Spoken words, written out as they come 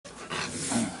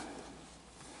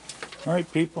All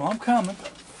right, people, I'm coming.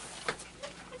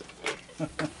 Look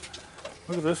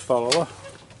at this fellow.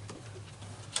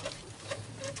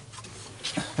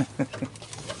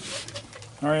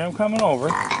 All right, I'm coming over.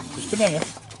 Just a minute.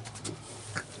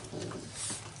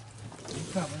 I'm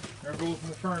coming. There goes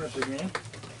my furnace again.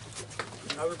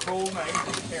 Another cold night.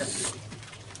 Here.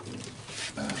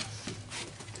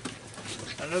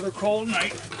 Another cold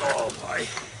night. Oh boy.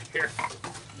 Here.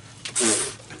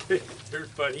 There's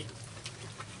Buddy.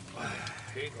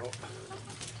 Here you go.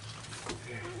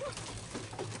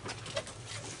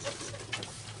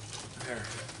 There.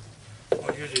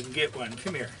 Oh, you didn't get one.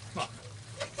 Come here. Come on.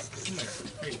 Come here.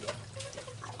 There you go.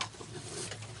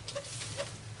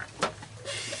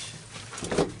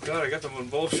 God, I got them on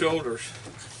both shoulders.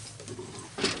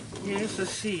 Yes, I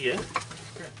see ya. No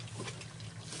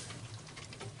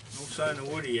sign of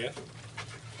Woody yet.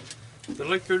 They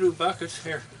like their new buckets.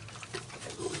 Here.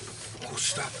 Oh,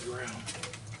 stop the ground.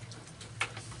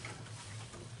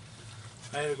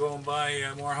 I had to go and buy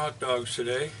more hot dogs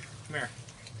today. Come here.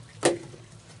 There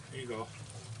you go.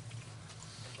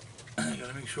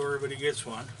 Gotta make sure everybody gets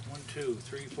one. 1, 2,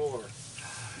 3, 4,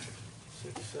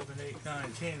 5, 6, 7, 8,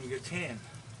 9, 10. We get 10.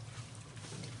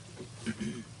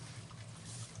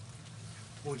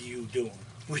 What are you doing?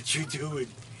 What you doing?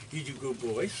 You do good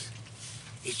boys?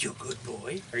 Is you a good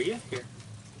boy? Are you? Here.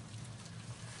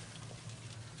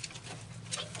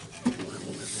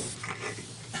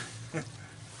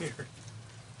 Here.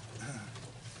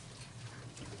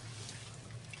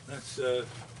 That's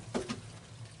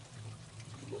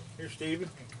here, Stephen.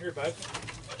 Here, bud.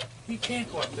 You can't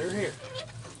go up there. Here.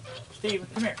 Stephen,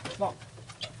 come here. Come on.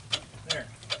 There.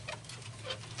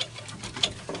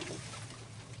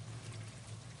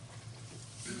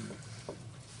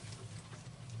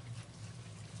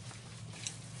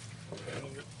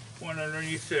 One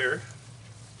underneath there.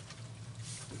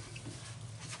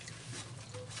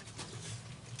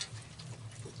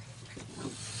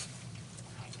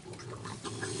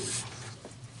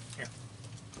 Here.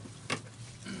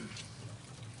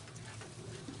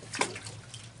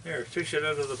 There, fish it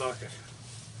out of the bucket.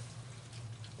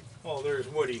 Oh, there's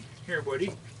Woody. Here, Woody.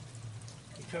 You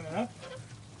coming up?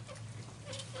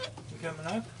 You coming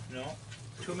up? No.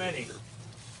 Too many. Here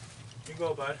you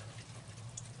go, bud.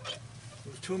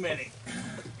 There's too many.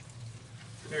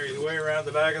 There, he's way around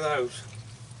the back of the house.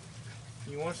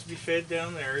 He wants to be fed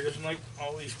down there. He doesn't like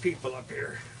all these people up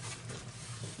here.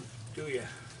 Do you?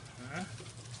 Huh?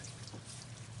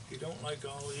 You don't like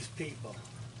all these people.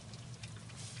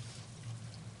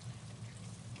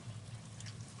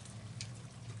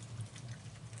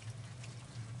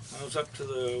 I was up to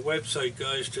the website,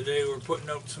 guys, today. We're putting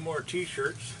out some more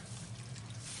t-shirts.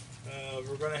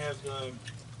 We're going to have the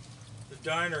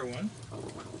diner one.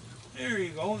 There you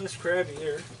go, this crabby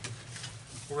there.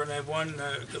 We're going to have one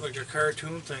like a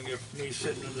cartoon thing of me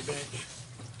sitting on the bench.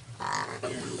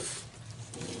 Here.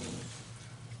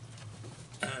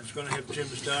 It's going to have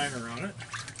Jim's Diner on it.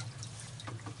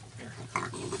 Here.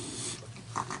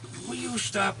 Will you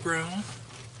stop growling?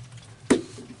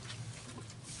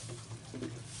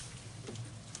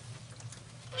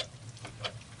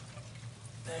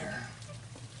 There.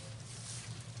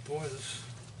 Boy,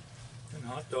 them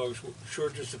hot dogs sure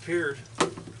disappeared.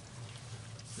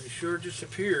 They sure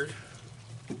disappeared.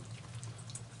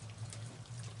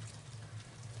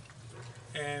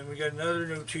 And we got another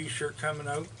new t-shirt coming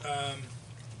out.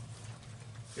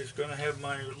 It's going to have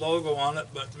my logo on it,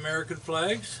 but American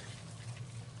flags.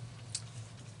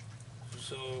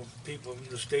 So people from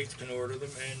the States can order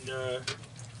them. And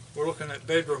we're looking at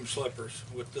bedroom slippers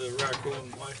with the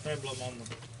Raccoon emblem on them.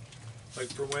 Like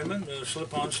for women, the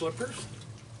slip-on slippers.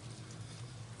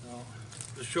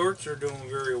 The shorts are doing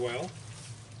very well.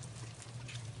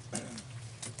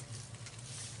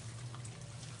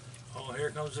 Oh, here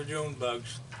comes the June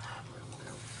bugs.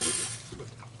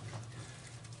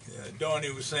 Yeah,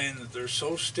 Donnie was saying that they're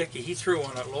so sticky. He threw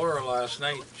one at Laura last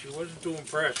night. She wasn't too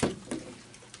impressed.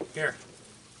 Here,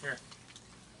 here.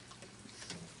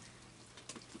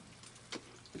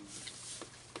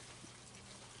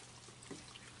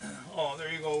 Oh,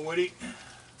 there you go, Woody.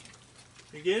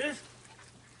 You get it?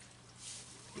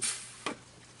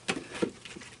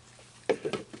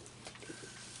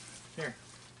 Here.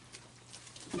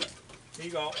 Here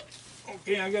you go.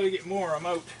 Okay, I gotta get more. I'm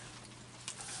out.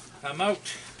 I'm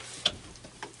out.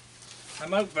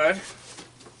 I'm out, bud.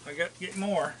 I got to get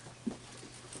more.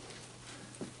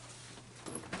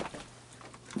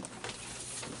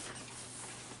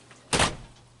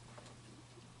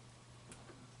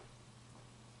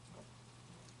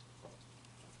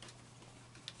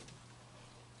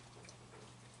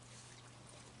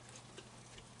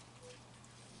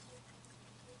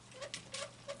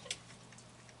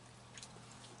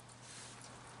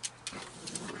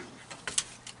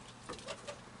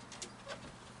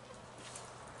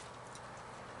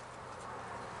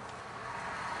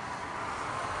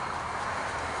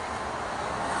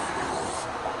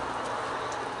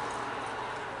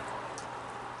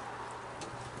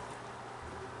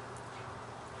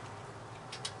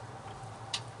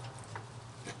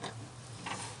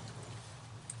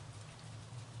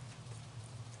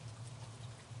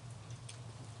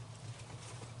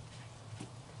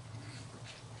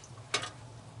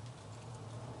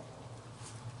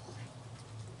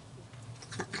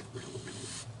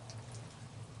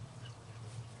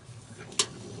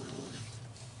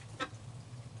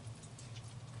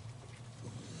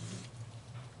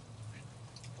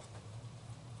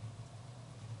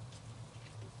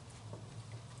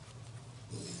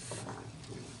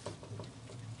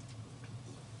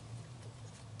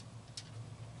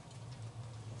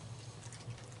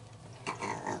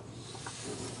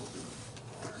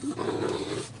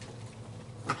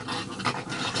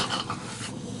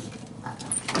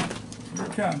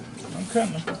 come. I'm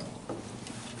coming.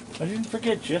 I didn't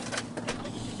forget you.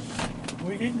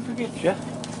 We didn't forget you.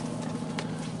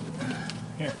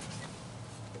 Here.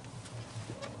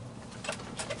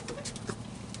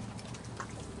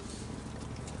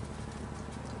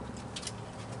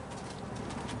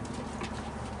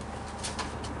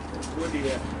 What do you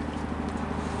have?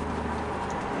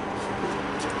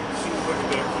 See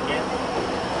what back again.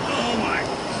 Oh my!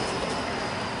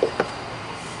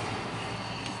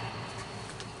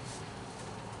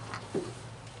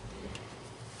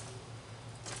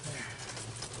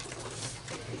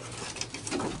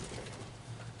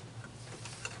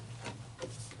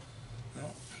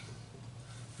 Well,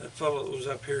 that fellow that was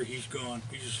up here, he's gone.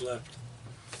 He just left.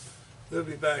 They'll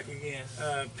be back again.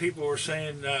 People were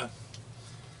saying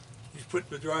he's putting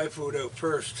the dry food out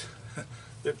first.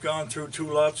 They've gone through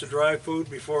 2 lots of dry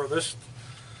food before this,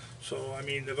 so I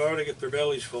mean they've already got their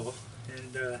bellies full.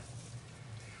 And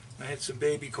I had some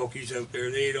baby cookies out there.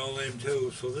 They ate all them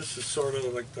too. So this is sort of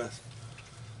like the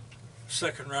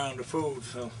second round of food.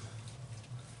 So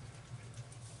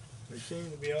they seem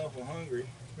to be awful hungry.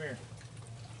 Come here.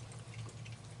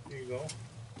 Here you go.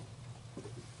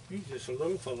 He's just a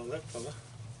little fella, that fella.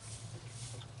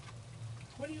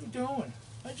 What are you doing?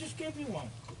 I just gave you one.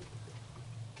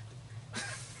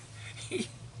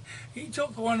 he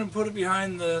took one and put it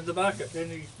behind the bucket. Then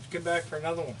he came back for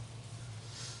another one.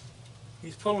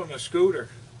 He's pulling a scooter.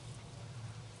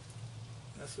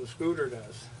 That's what a scooter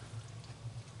does.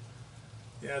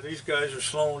 Yeah, these guys are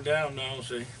slowing down now,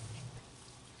 see.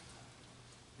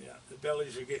 Yeah, the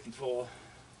bellies are getting full.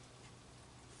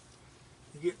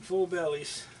 You're getting full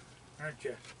bellies, aren't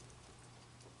you?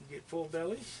 You get full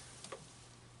bellies?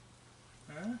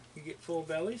 Huh? You get full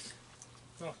bellies?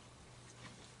 Oh.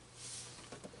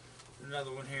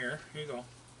 Another one here. Here you go.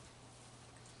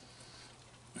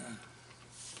 Here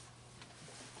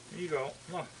you go.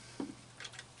 Look.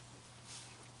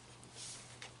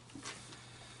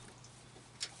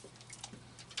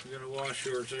 You're going to wash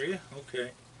yours, are you?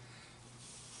 Okay.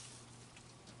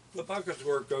 The buckets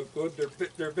work out good.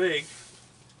 They're big.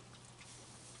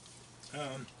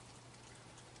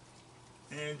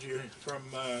 Angie from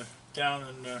down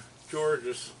in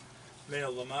Georgia's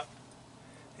mailed them up.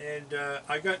 And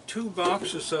I got 2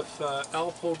 boxes of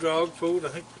Alpo dog food, I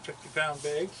think 50-pound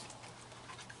bags.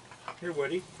 Here,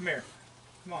 Woody, come here.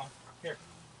 Come on, here.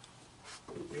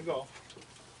 Here you go.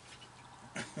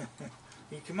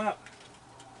 You come up.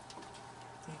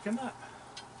 You come up.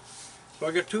 So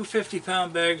I got 2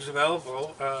 50-pound bags of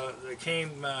Alpo. They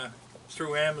came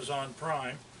through Amazon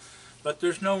Prime, but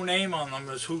there's no name on them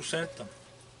as who sent them.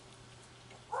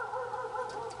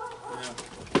 Yeah,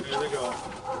 there they go.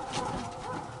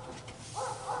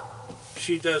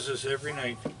 She does this every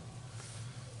night.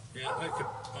 Yeah, I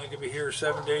could be here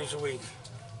 7 days a week.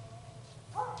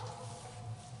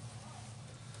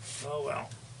 Oh well.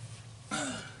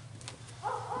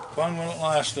 Fun when it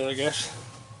lasted, I guess.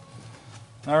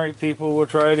 Alright people, we'll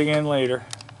try it again later.